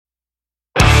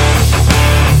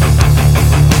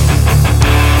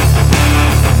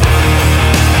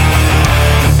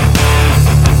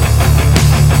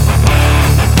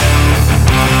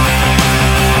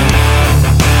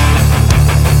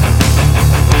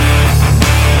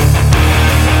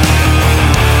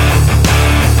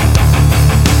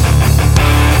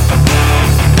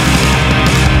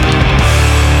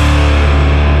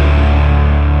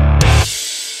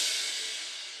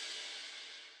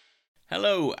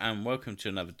and welcome to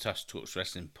another Tusk Talks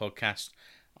Wrestling podcast.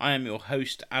 I am your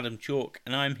host, Adam Chalk,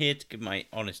 and I'm here to give my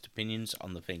honest opinions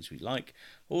on the things we like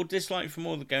or dislike from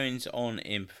all the goings on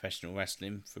in professional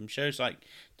wrestling, from shows like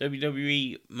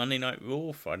WWE, Monday Night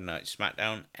Raw, Friday Night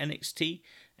SmackDown, NXT,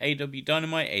 AEW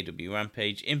Dynamite, AEW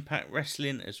Rampage, Impact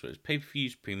Wrestling, as well as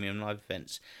pay-per-views, premium live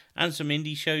events, and some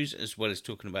indie shows, as well as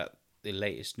talking about the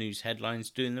latest news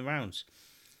headlines doing the rounds.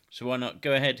 So why not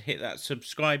go ahead, hit that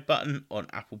subscribe button on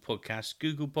Apple Podcasts,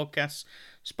 Google Podcasts,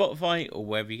 Spotify, or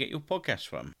wherever you get your podcasts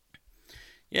from.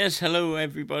 Yes, hello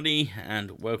everybody,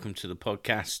 and welcome to the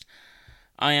podcast.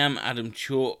 I am Adam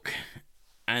Chalk,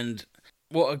 and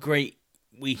what a great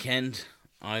weekend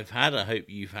I've had. I hope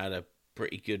you've had a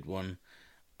pretty good one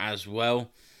as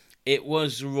well. It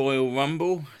was the Royal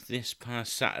Rumble this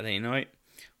past Saturday night,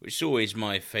 which is always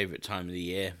my favourite time of the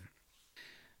year.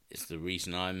 It's the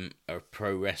reason I'm a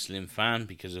pro wrestling fan,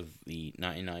 because of the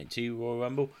 1992 Royal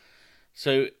Rumble.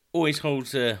 So it always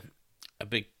holds a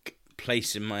big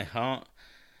place in my heart.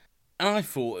 And I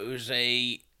thought it was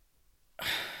a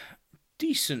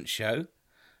decent show.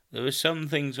 There were some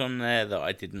things on there that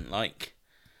I didn't like.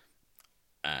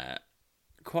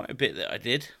 Quite a bit that I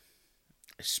did.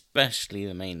 Especially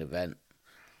the main event,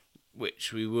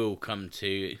 which we will come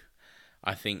to.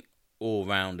 I think all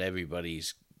round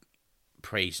everybody's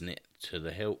praising it to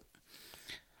the hilt.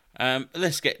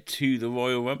 Let's get to the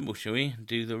Royal Rumble, shall we?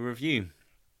 Do the review.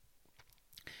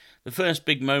 The first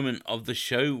big moment of the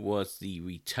show was the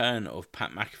return of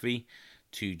Pat McAfee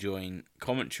to join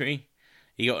commentary.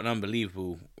 He got an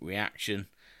unbelievable reaction.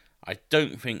 I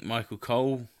don't think Michael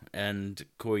Cole and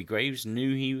Corey Graves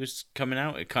knew he was coming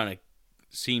out. It kind of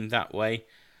seemed that way.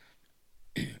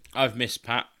 I've missed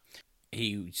Pat.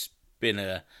 He's been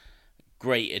a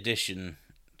great addition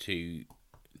to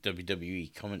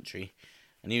WWE commentary,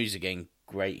 and he was again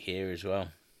great here as well.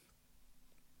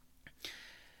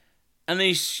 And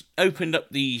they opened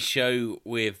up the show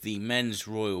with the men's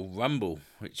Royal Rumble,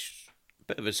 which is a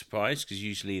bit of a surprise because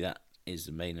usually that is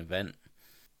the main event.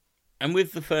 And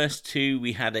with the first two,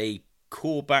 we had a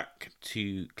callback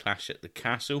to Clash at the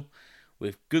Castle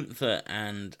with Gunther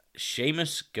and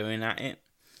Sheamus going at it.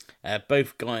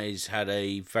 Both guys had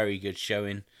a very good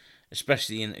showing,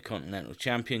 especially the Intercontinental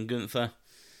Champion Gunther.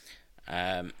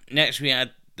 Next we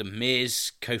had The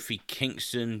Miz, Kofi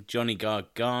Kingston, Johnny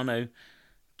Gargano.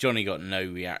 Johnny got no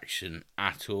reaction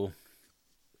at all.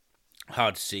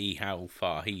 Hard to see how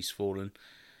far he's fallen.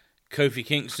 Kofi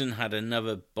Kingston had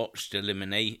another botched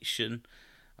elimination,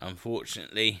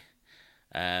 unfortunately,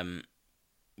 where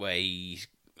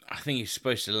I think he's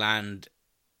supposed to land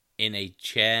in a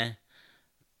chair,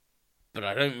 but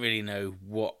I don't really know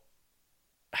what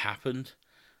happened.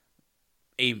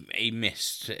 He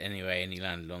missed anyway, and he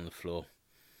landed on the floor.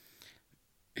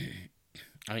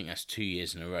 I think that's 2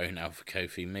 years in a row now for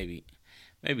Kofi. Maybe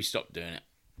stop doing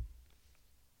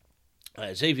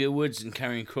it. Xavier Woods and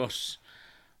Karrion Kross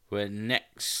were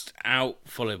next out,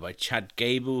 followed by Chad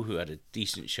Gable, who had a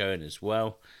decent showing as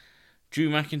well. Drew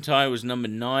McIntyre was number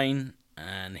 9,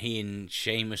 and he and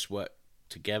Sheamus worked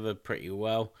together pretty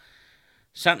well.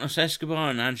 Santos Escobar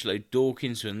and Angelo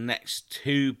Dawkins were the next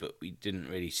two, but we didn't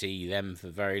really see them for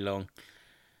very long.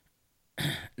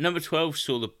 Number 12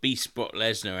 saw the Beast Brock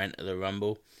Lesnar enter the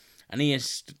Rumble, and he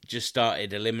has just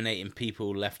started eliminating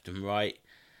people left and right.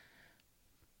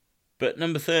 But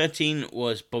number 13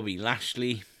 was Bobby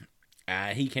Lashley.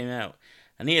 He came out,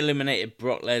 and he eliminated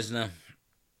Brock Lesnar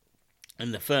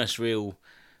in the first real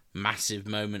massive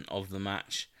moment of the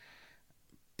match.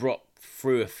 Brock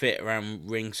threw a fit around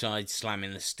ringside,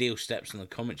 slamming the steel steps on the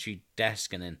commentary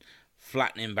desk and then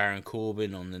flattening Baron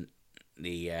Corbin on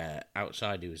the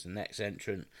outside, who was the next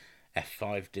entrant.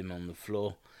 F5'd him on the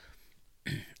floor.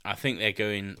 I think they're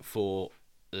going for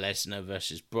Lesnar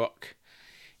versus Brock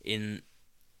in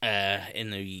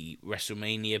the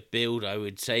WrestleMania build, I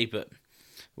would say, but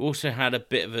we also had a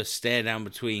bit of a stare down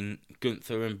between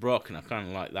Gunther and Brock, and I kind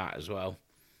of like that as well.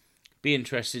 Be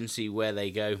interesting to see where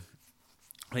they go.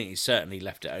 I think he certainly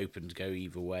left it open to go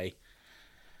either way.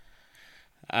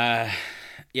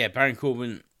 Baron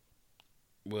Corbin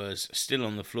was still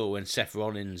on the floor when Seth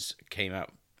Rollins came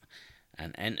out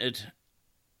and entered.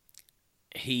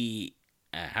 He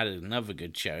had another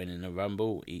good showing in the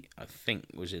Rumble. He, I think,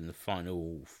 was in the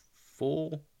final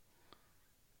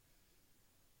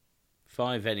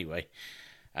 5 anyway.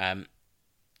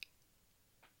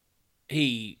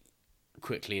 He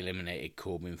quickly eliminated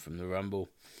Corbin from the Rumble.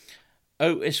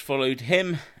 Otis followed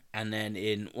him, and then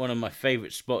in one of my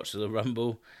favourite spots of the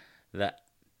Rumble that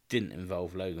didn't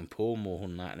involve Logan Paul, more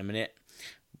on that in a minute,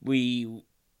 we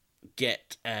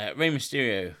get Rey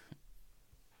Mysterio.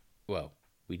 Well,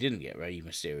 we didn't get Rey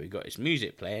Mysterio. We got his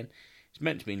music playing. It's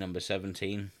meant to be number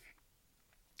 17.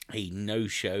 He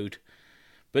no-showed.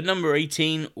 But number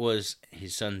 18 was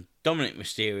his son Dominic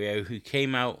Mysterio, who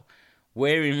came out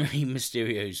wearing Rey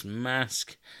Mysterio's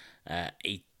mask.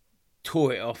 He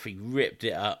tore it off. He ripped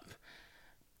it up.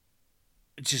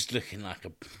 Just looking like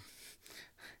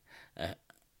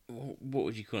what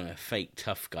would you call him? A fake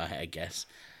tough guy, I guess.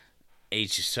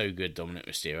 He's just so good, Dominic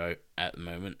Mysterio, at the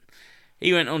moment.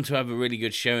 He went on to have a really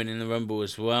good showing in the Rumble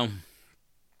as well.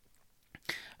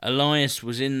 Elias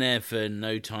was in there for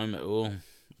no time at all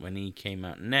when he came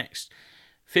out next.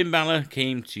 Finn Balor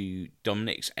came to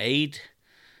Dominic's aid.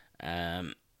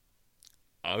 Our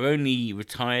only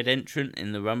retired entrant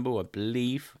in the Rumble, I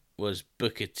believe, was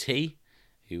Booker T,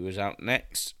 who was out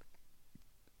next.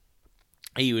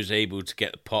 He was able to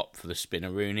get the pop for the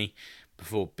Spinneroonie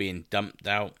before being dumped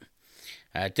out.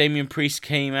 Damian Priest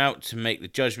came out to make the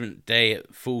Judgment Day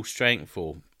at full strength,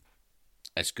 or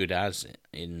as good as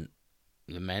in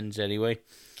the men's anyway.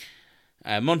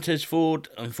 Montez Ford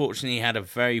unfortunately had a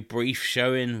very brief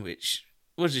showing, which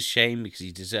was a shame because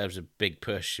he deserves a big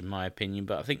push in my opinion,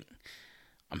 but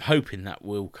I'm hoping that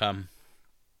will come.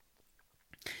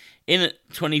 In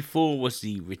at 24 was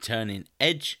the returning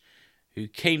Edge, who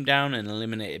came down and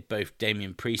eliminated both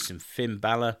Damian Priest and Finn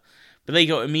Balor, but they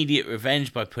got immediate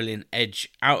revenge by pulling Edge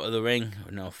out of the ring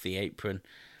and off the apron.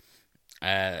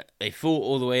 They fought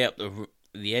all the way up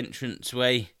the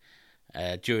entranceway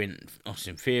during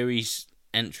Austin Theory's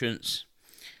entrance.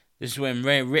 This is when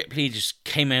Rhea Ripley just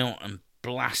came out and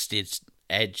blasted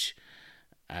Edge.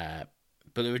 But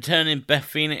the returning Beth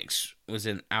Phoenix was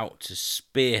then out to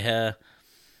spear her.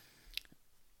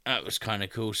 That was kind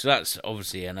of cool. So that's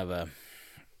obviously another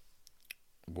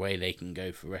way they can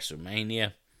go for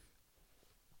WrestleMania.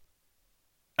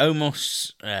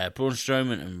 Omos, Braun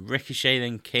Strowman and Ricochet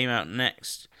then came out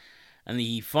next. And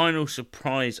the final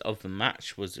surprise of the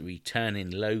match was the returning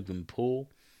Logan Paul.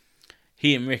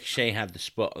 He and Ricochet had the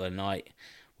spot of the night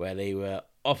where they were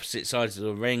opposite sides of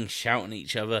the ring shouting at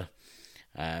each other.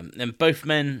 Then both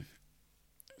men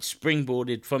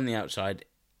springboarded from the outside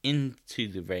into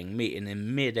the ring, meeting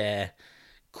in mid-air,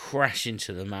 crash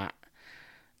into the mat.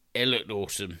 It looked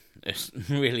awesome. It's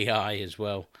really high as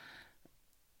well.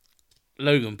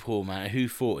 Logan Paul, man, who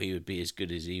thought he would be as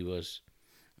good as he was?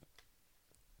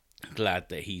 Glad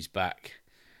that he's back.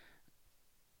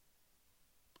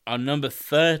 Our number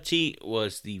 30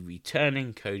 was the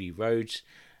returning Cody Rhodes.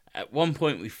 At one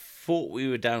point we thought we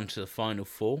were down to the final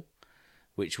four,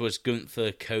 which was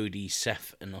Gunther, Cody,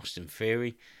 Seth and Austin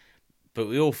Theory. But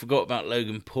we all forgot about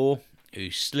Logan Paul, who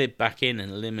slid back in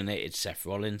and eliminated Seth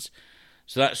Rollins.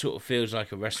 So that sort of feels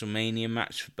like a WrestleMania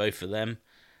match for both of them.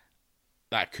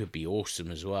 That could be awesome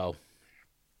as well.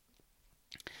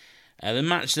 The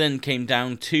match then came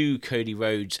down to Cody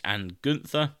Rhodes and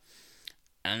Gunther.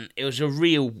 And it was a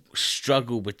real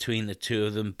struggle between the two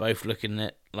of them, both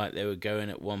looking like they were going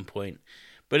at one point.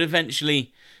 But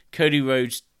eventually, Cody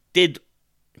Rhodes did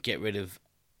get rid of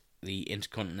the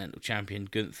Intercontinental Champion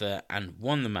Gunther and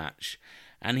won the match.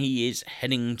 And he is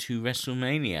heading to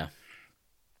WrestleMania.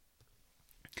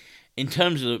 In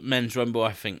terms of the Men's Rumble,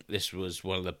 I think this was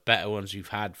one of the better ones we've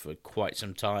had for quite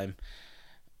some time.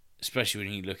 Especially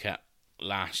when you look at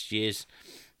last year's.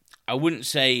 I wouldn't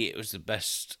say it was the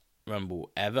best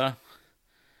Rumble ever.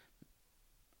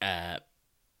 But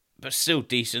still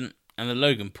decent. And the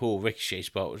Logan Paul Ricochet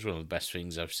spot was one of the best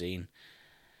things I've seen.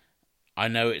 I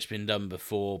know it's been done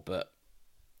before, but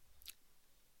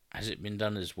has it been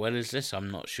done as well as this?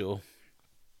 I'm not sure.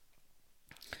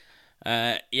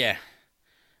 Yeah.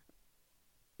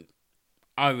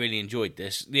 I really enjoyed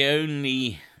this. The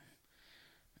only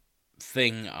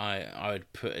thing I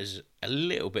would put as a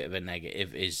little bit of a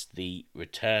negative is the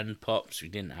return pops. We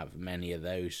didn't have many of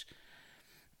those.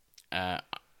 I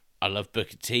love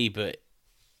Booker T, but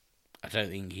I don't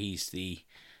think he's the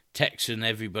Texan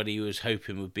everybody was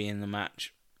hoping would be in the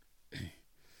match.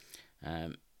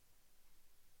 But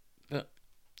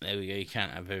there we go, you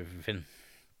can't have everything.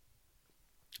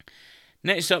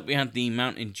 Next up we had the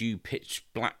Mountain Dew Pitch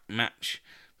Black match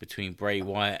between Bray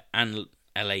Wyatt and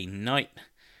LA Knight.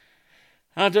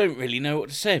 I don't really know what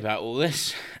to say about all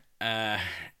this. It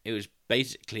was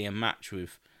basically a match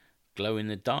with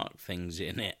glow-in-the-dark things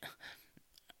in it.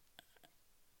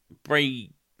 Bray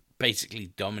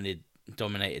basically dominated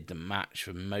the match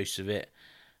for most of it.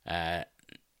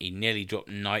 He nearly dropped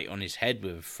Knight on his head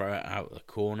with a throw out of the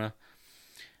corner.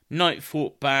 Knight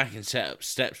fought back and set up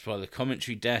steps by the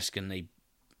commentary desk, and they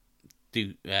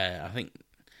do. I think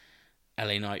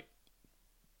LA Knight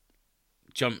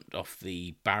jumped off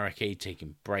the barricade,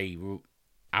 taking Bray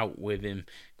out with him,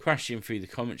 crashing through the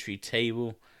commentary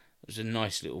table. It was a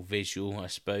nice little visual, I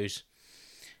suppose.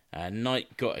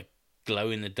 Knight got a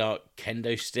glow-in-the-dark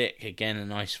kendo stick. Again, a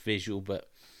nice visual, but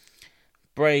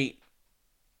Bray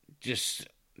just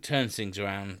turns things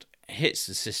around, hits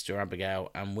the Sister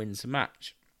Abigail, and wins the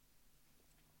match.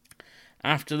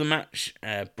 After the match,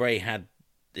 Bray had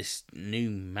this new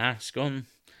mask on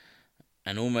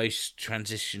and almost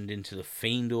transitioned into the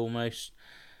Fiend almost.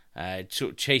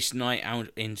 Sort of chased Knight out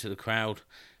into the crowd.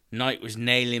 Knight was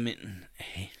nailing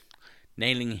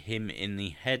him in the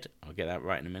head, I'll get that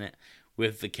right in a minute,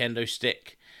 with the kendo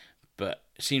stick, but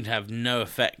it seemed to have no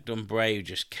effect on Bray, who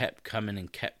just kept coming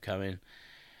and kept coming.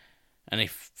 And they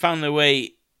found their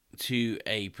way to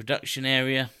a production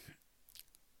area.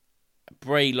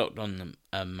 Bray locked on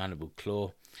the mandible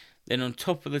claw. Then on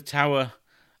top of the tower,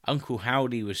 Uncle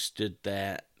Howdy was stood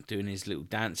there doing his little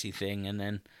dancey thing, and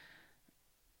then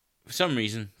for some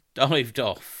reason dived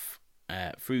off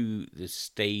through the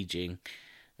staging.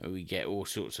 We get all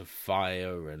sorts of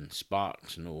fire and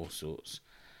sparks and all sorts.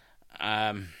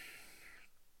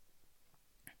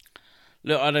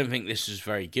 Look, I don't think this was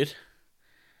very good.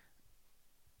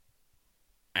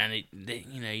 And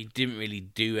he didn't really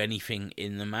do anything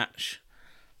in the match.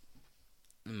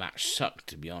 The match sucked,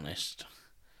 to be honest.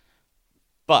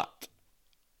 But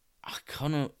I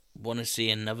kind of want to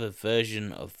see another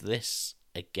version of this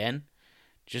again,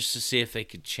 just to see if they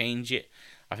could change it.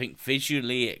 I think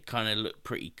visually it kind of looked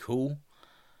pretty cool.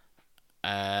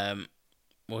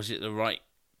 Was it the right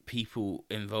people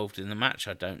involved in the match?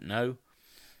 I don't know.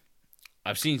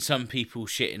 I've seen some people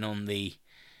shitting on the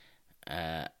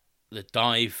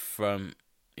dive from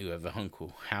whoever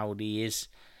Uncle Howdy is,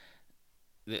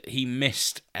 that he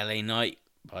missed LA Knight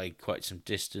by quite some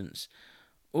distance.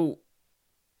 Oh,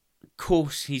 of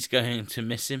course he's going to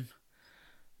miss him.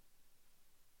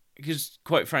 Because,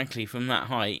 quite frankly, from that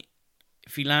height,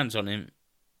 if he lands on him,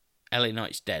 LA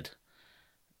Knight's dead.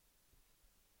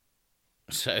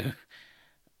 So,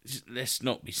 let's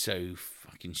not be so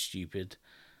fucking stupid.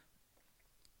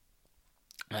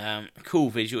 Cool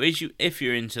visual. If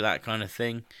you're into that kind of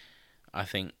thing, I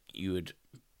think you would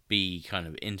be kind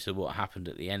of into what happened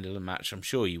at the end of the match. I'm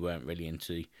sure you weren't really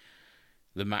into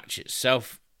the match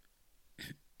itself.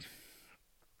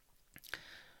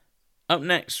 Up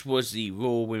next was the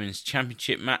Raw Women's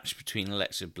Championship match between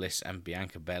Alexa Bliss and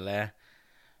Bianca Belair.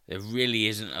 There really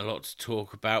isn't a lot to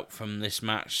talk about from this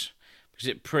match, because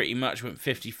it pretty much went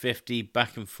 50-50,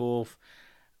 back and forth,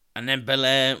 and then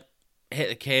Belair hit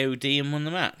the KOD and won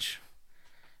the match.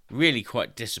 Really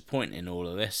quite disappointing, all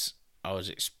of this. I was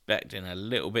expecting a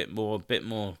bit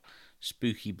more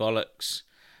spooky bollocks.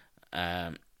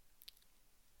 After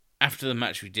the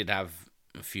match, we did have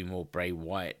a few more Bray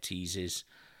Wyatt teases.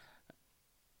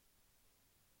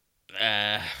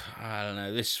 I don't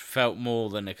know, this felt more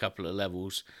than a couple of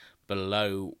levels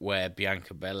below where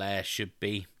Bianca Belair should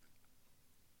be.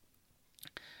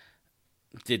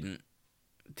 Didn't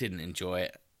enjoy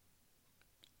it.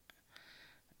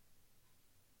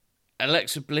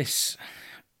 Alexa Bliss,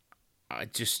 I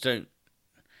just don't.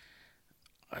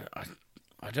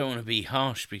 I don't want to be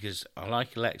harsh, because I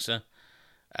like Alexa.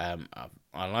 I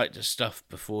liked her stuff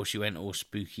before she went all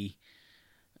spooky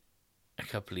a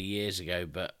couple of years ago,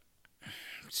 but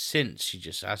since, she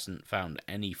just hasn't found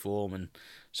any form, and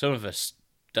some of her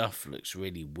stuff looks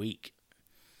really weak.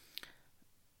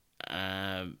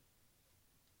 Don't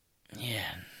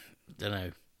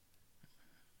know.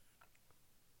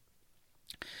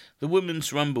 The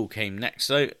Women's Rumble came next,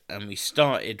 though, and we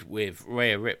started with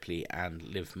Rhea Ripley and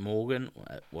Liv Morgan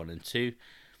at 1 and 2.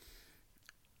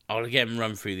 I'll again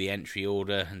run through the entry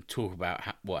order and talk about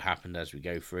what happened as we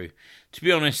go through. To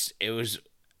be honest, it was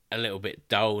a little bit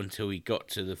dull until we got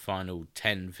to the final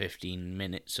 10-15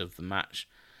 minutes of the match,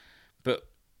 but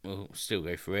we'll still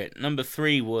go through it. Number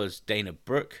 3 was Dana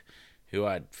Brooke, who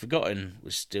I'd forgotten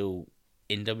was still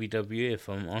in WWE, if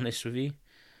I'm honest with you.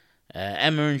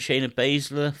 Emma and Shayna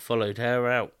Baszler followed her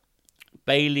out.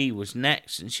 Bayley was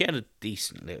next, and she had a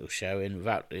decent little showing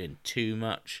without doing too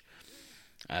much.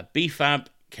 B-Fab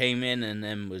came in and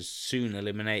then was soon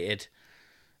eliminated.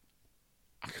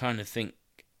 I kind of think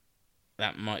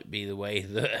that might be the way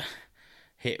that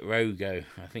Hit Row go.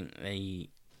 I think they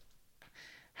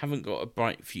haven't got a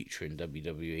bright future in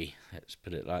WWE, let's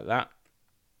put it like that.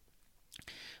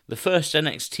 The first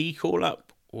NXT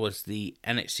call-up was the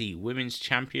NXT Women's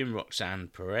Champion, Roxanne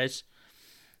Perez.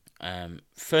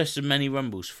 First of many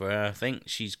Rumbles for her, I think.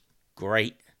 She's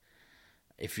great.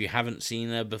 If you haven't seen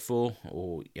her before,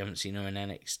 or you haven't seen her in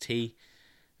NXT,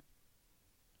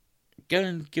 go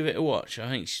and give it a watch. I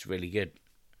think she's really good.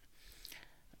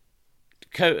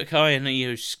 Dakota Kai and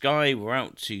Io Sky were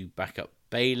out to back up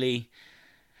Bayley.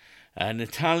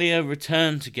 Natalya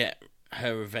returned to get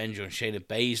her revenge on Shayna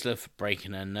Baszler for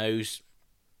breaking her nose.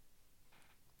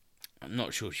 I'm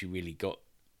not sure she really got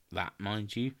that,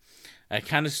 mind you.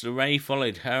 Candice LeRae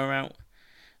followed her out.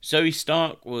 Zoe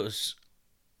Stark was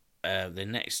the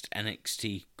next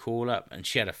NXT call-up, and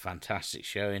she had a fantastic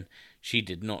showing. She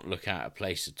did not look out of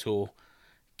place at all.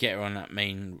 Get her on that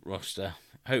main roster.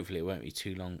 Hopefully it won't be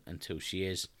too long until she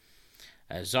is.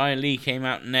 Xia Li came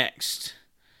out next.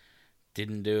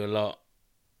 Didn't do a lot.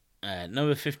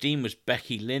 Number 15 was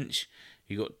Becky Lynch,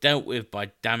 who got dealt with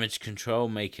by Damage Control,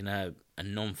 making her a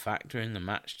non-factor in the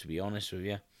match, to be honest with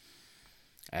you.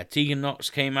 Tegan Nox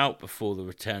came out before the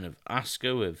return of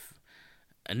Asuka with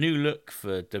a new look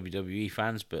for WWE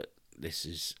fans, but this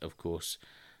is, of course,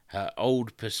 her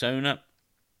old persona.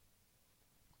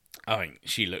 I think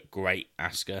she looked great,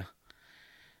 Asuka.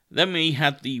 Then we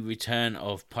had the return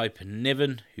of Piper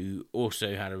Niven, who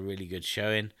also had a really good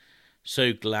showing.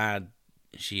 So glad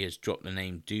she has dropped the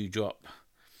name Doudrop.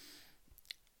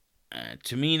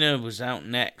 Tamina was out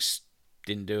next,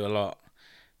 didn't do a lot.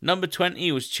 Number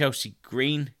 20 was Chelsea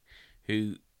Green,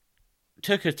 who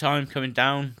took her time coming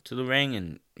down to the ring,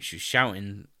 and she was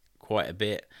shouting quite a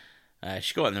bit.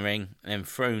 She got in the ring and then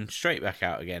thrown straight back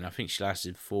out again. I think she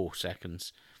lasted 4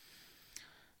 seconds.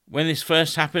 When this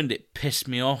first happened, it pissed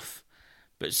me off,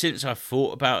 but since I've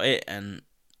thought about it and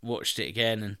watched it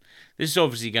again, and this is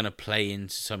obviously going to play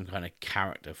into some kind of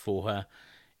character for her.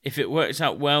 If it works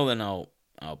out well, then I'll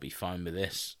be fine with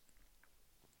this.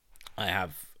 I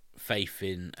have faith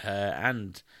in her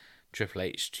and Triple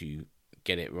H to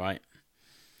get it right.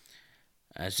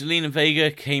 Zelina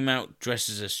Vega came out dressed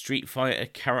as a Street Fighter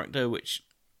character, which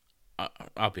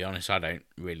I'll be honest, I don't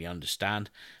really understand.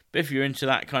 But if you're into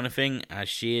that kind of thing, as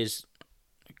she is,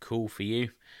 cool for you.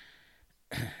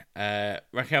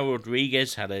 Raquel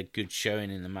Rodriguez had a good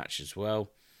showing in the match as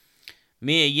well.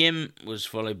 Mia Yim was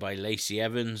followed by Lacey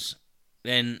Evans.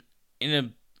 Then, in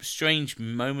a strange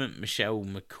moment, Michelle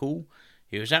McCool,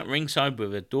 who was at ringside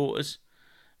with her daughters,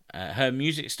 her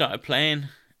music started playing,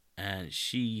 and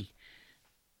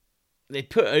they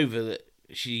put over that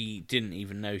she didn't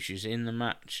even know she was in the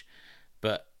match,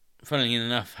 but funnily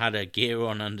enough had her gear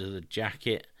on under the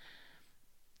jacket.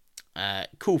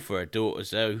 Cool for her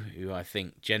daughters though, who I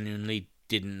think genuinely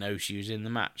didn't know she was in the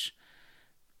match.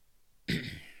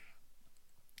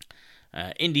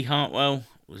 Indy Hartwell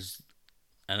was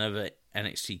another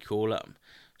NXT call-up.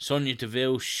 Sonya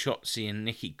Deville, Shotzi and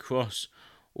Nikki Cross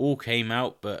all came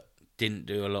out but didn't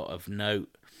do a lot of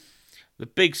note. The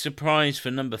big surprise for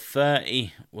number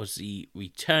 30 was the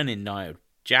returning Nia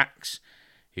Jax,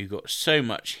 who got so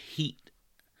much heat.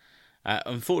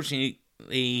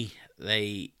 Unfortunately,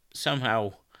 they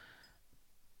somehow,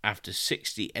 after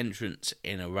 60 entrants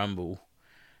in a Rumble,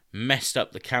 messed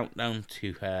up the countdown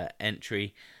to her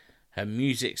entry. Her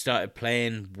music started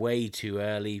playing way too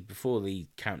early before the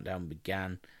countdown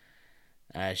began.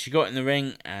 She got in the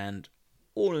ring and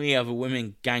all the other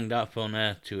women ganged up on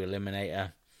her to eliminate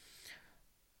her.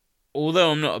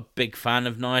 Although I'm not a big fan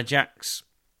of Nia Jax,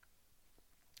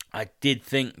 I did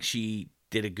think she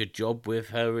did a good job with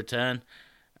her return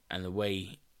and the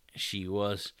way she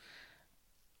was.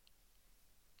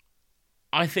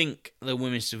 I think the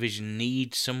women's division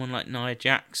needs someone like Nia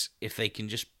Jax. If they can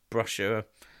just brush her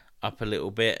up a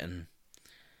little bit and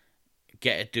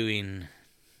get her doing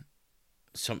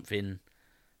something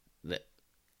that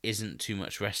isn't too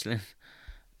much wrestling,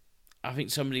 I think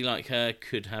somebody like her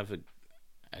could have a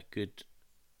good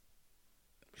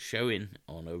showing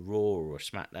on a Raw or a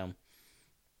SmackDown.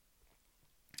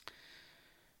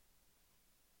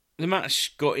 The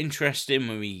match got interesting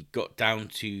when we got down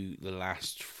to the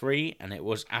last three, and it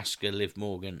was Asuka, Liv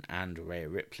Morgan and Rhea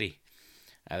Ripley.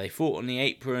 They fought on the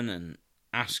apron and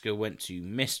Asuka went to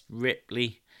miss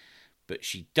Ripley, but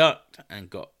she ducked and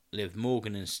got Liv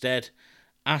Morgan instead.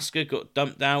 Asuka got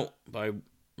dumped out by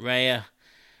Rhea,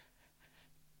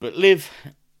 but Liv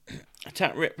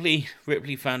attacked Ripley.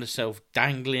 Ripley found herself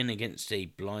dangling against a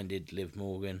blinded Liv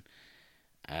Morgan,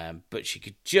 but she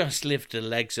could just lift her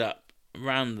legs up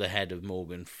around the head of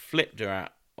Morgan, flipped her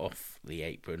out off the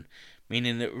apron,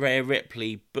 meaning that Rhea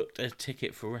Ripley booked a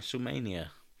ticket for WrestleMania.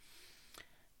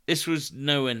 This was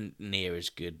nowhere near as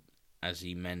good as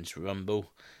the Men's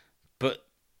Rumble, but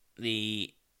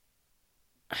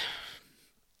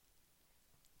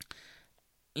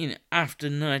after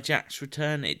Nia Jax's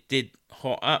return, it did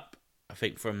hot up, I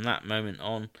think, from that moment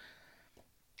on.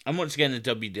 And once again, the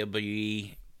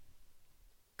WWE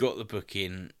got the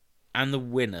booking and the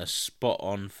winner spot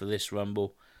on for this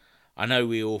Rumble. I know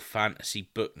we all fantasy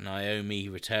booked Naomi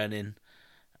returning,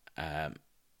 And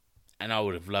I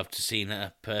would have loved to seen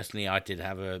her. Personally, I did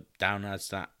have her down as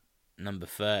that number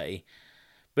 30.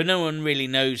 But no one really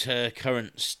knows her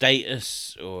current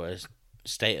status or her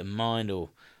state of mind or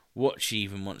what she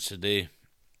even wants to do.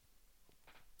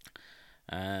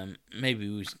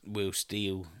 Maybe we'll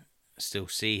still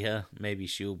see her. Maybe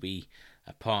she'll be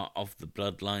a part of the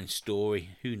Bloodline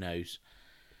story. Who knows?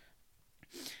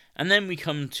 And then we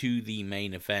come to the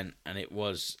main event, and it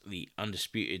was the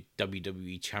Undisputed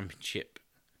WWE Championship,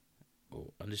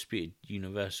 or Undisputed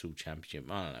Universal Championship.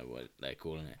 I don't know what they're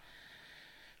calling it.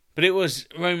 But it was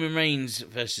Roman Reigns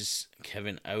versus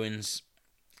Kevin Owens.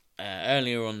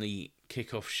 Earlier on the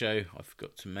kickoff show, I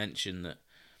forgot to mention that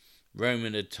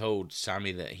Roman had told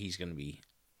Sami that he's going to be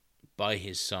by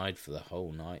his side for the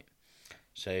whole night.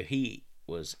 So he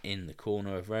was in the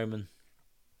corner of Roman.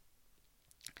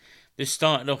 This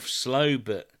started off slow,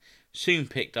 but soon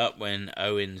picked up when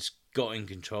Owens got in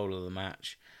control of the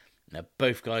match. Now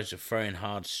both guys were throwing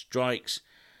hard strikes.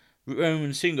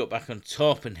 Roman soon got back on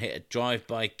top and hit a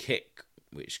drive-by kick,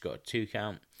 which got a 2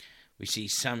 count. We see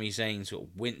Sami Zayn sort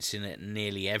of wincing at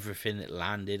nearly everything that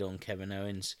landed on Kevin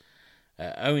Owens.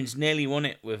 Owens nearly won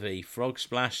it with a frog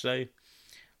splash though.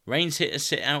 Reigns hit a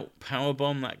sit-out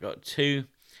powerbomb, that got 2.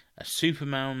 A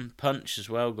Superman punch as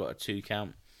well, got a 2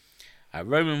 count.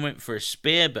 Roman went for a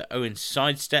spear, but Owens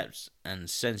sidesteps and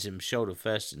sends him shoulder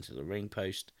first into the ring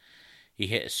post. He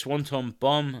hit a swanton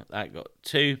bomb, that got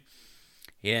 2.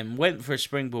 He then went for a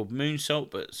springboard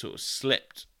moonsault, but sort of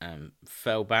slipped and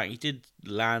fell back. He did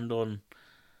land on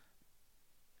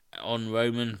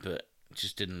Roman, but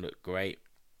just didn't look great.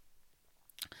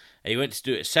 He went to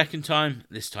do it a second time,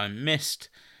 this time missed.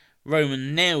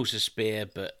 Roman nails a spear,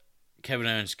 but Kevin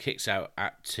Owens kicks out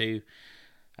at 2.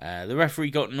 The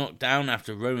referee got knocked down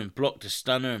after Roman blocked a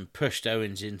stunner and pushed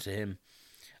Owens into him.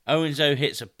 Owens, though,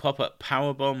 hits a pop-up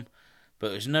powerbomb, but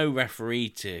there's no referee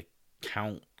to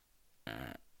count.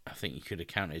 I think he could have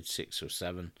counted 6 or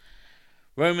 7.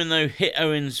 Roman, though, hit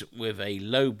Owens with a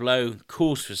low blow,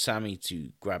 calls for Sami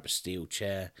to grab a steel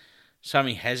chair.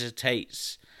 Sami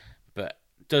hesitates, but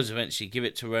does eventually give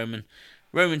it to Roman.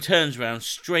 Roman turns around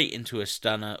straight into a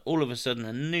stunner. All of a sudden,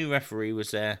 a new referee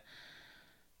was there,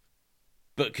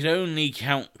 but could only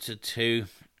count to 2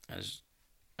 as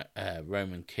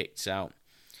Roman kicks out.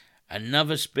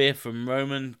 Another spear from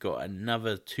Roman got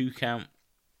another 2 count.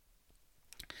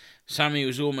 Sami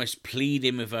was almost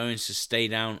pleading with Owens to stay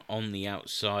down on the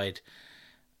outside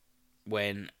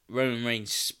when Roman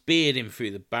Reigns speared him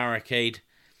through the barricade.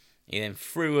 He then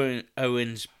threw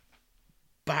Owens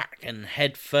back and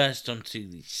head first onto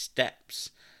the steps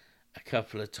a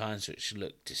couple of times, which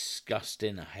looked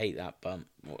disgusting. I hate that bump,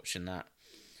 watching that.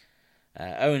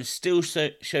 Owens still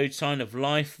showed sign of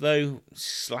life, though,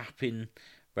 slapping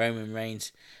Roman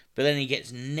Reigns. But then he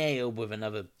gets nailed with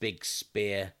another big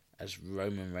spear as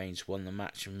Roman Reigns won the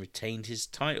match and retained his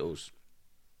titles.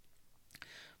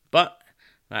 But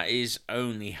that is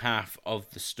only half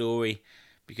of the story,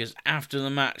 because after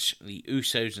the match, the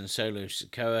Usos and Solo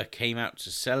Sikoa came out to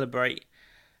celebrate.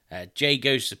 Jay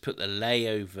goes to put the lei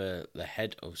over the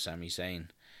head of Sami Zayn,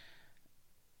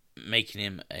 making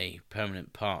him a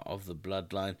permanent part of the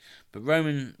bloodline. But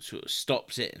Roman sort of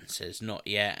stops it and says not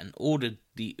yet, and ordered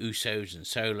the Usos and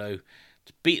Solo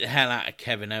to beat the hell out of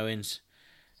Kevin Owens.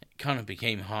 It kind of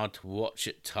became hard to watch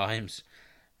at times.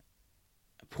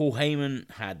 Paul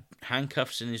Heyman had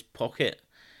handcuffs in his pocket,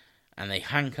 and they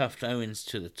handcuffed Owens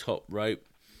to the top rope.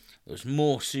 There was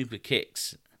more super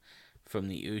kicks from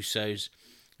the Usos,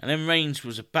 and then Reigns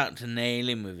was about to nail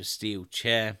him with a steel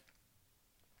chair,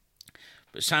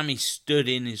 but Sami stood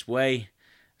in his way.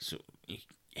 So you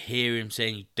hear him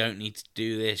saying, "You don't need to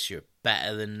do this, you're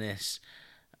better than this."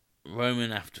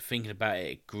 Roman, after thinking about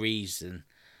it, agrees and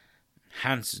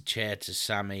hands the chair to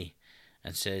Sami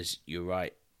and says, "You're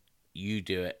right, you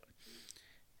do it."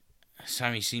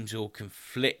 Sami seems all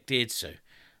conflicted, so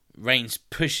Reigns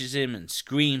pushes him and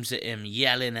screams at him,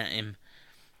 yelling at him.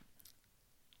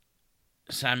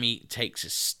 Sami takes a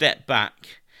step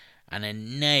back and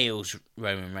then nails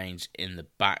Roman Reigns in the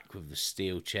back with the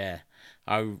steel chair.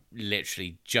 I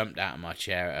literally jumped out of my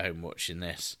chair at home watching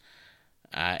this.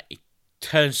 He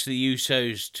turns to the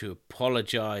Usos to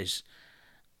apologise.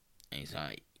 He's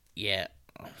like, "Yeah,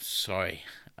 I'm sorry.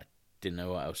 I didn't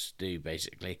know what else to do,"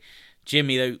 basically.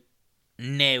 Jimmy, though,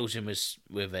 nails him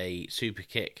with a super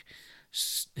kick.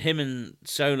 Him and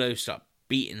Solo start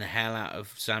beating the hell out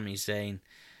of Sami Zayn.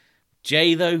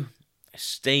 Jay, though,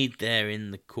 stayed there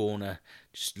in the corner,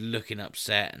 just looking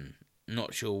upset and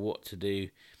not sure what to do.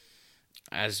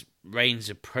 As Reigns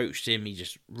approached him, he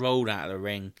just rolled out of the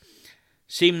ring,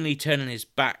 seemingly turning his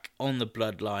back on the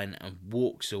bloodline, and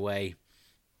walks away.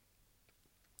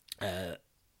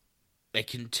 They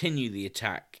continue the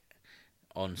attack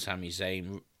on Sami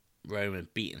Zayn. Roman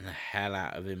beating the hell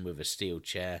out of him with a steel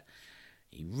chair.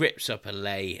 He rips up a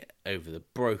lay over the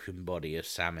broken body of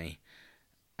Sami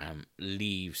and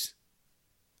leaves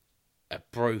a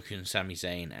broken Sami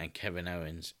Zayn and Kevin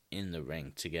Owens in the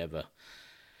ring together.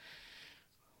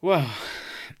 Well,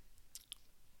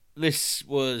 this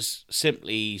was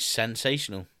simply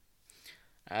sensational.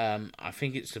 I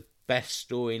think it's the best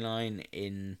storyline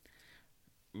in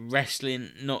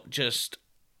wrestling, not just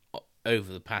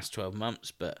over the past 12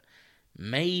 months, but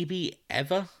maybe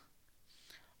ever.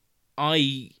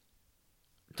 I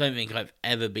don't think I've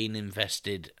ever been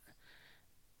invested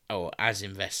or as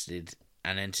invested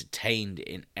and entertained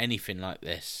in anything like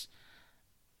this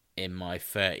in my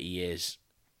 30 years.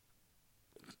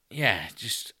 Yeah,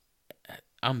 just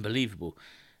unbelievable.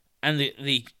 And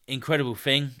the incredible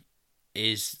thing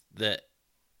is that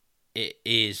it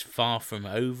is far from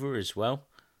over as well.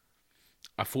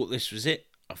 I thought this was it.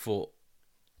 I thought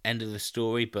end of the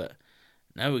story, but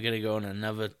now we're going to go on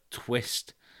another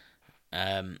twist.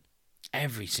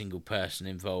 Every single person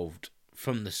involved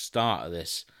from the start of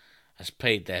this has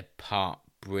played their part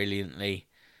brilliantly.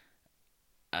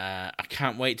 I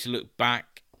can't wait to look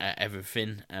back at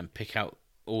everything and pick out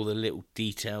all the little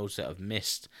details that I've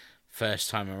missed first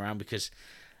time around, because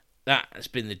that has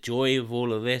been the joy of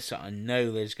all of this. I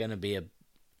know there's going to be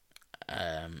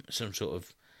some sort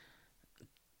of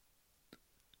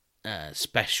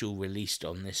special released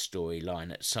on this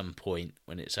storyline at some point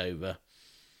when it's over.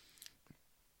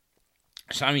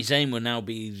 Sami Zayn will now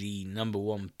be the number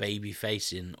one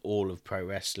babyface in all of pro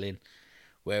wrestling,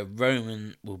 where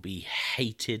Roman will be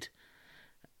hated.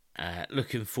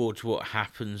 Looking forward to what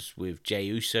happens with Jey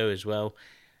Uso as well.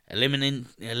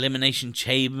 Elimination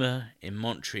Chamber in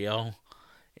Montreal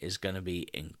is going to be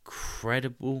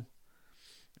incredible.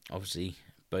 Obviously,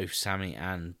 both Sami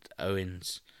and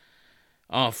Owens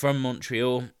are from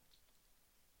Montreal.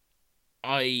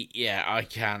 I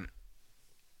can't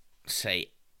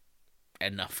say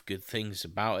enough good things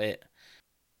about it.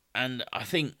 And I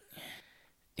think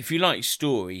if you like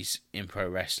stories in pro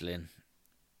wrestling,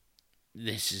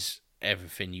 this is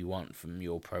everything you want from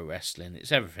your pro wrestling.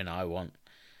 It's everything I want.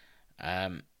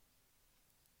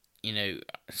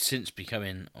 Since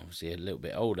becoming obviously a little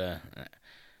bit older,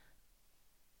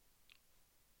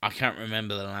 I can't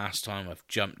remember the last time I've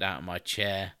jumped out of my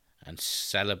chair and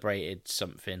celebrated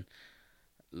something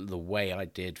the way I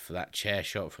did for that chair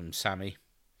shot from Sami.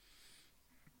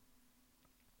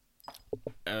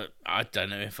 I don't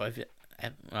know if I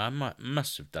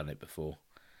must have done it before.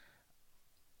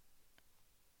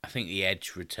 I think the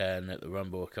Edge return at the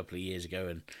Rumble a couple of years ago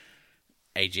and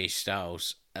AJ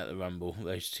Styles at the Rumble,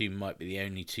 those two might be the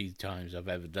only two times I've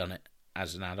ever done it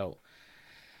as an adult.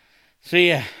 So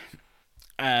yeah,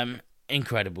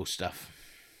 incredible stuff.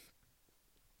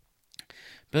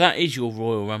 But that is your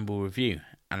Royal Rumble review,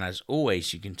 and as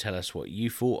always, you can tell us what you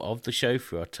thought of the show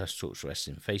through our Tuss Talks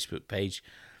Wrestling Facebook page.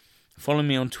 Follow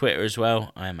me on Twitter as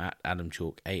well. I am at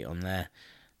AdamChalk8 on there.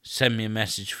 Send me a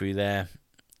message through there.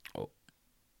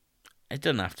 It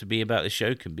doesn't have to be about the show,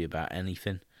 it can be about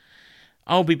anything.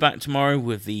 I'll be back tomorrow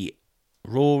with the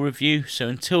Raw review. So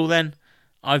until then,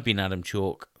 I've been Adam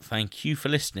Chalk. Thank you for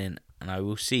listening, and I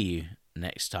will see you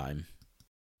next time.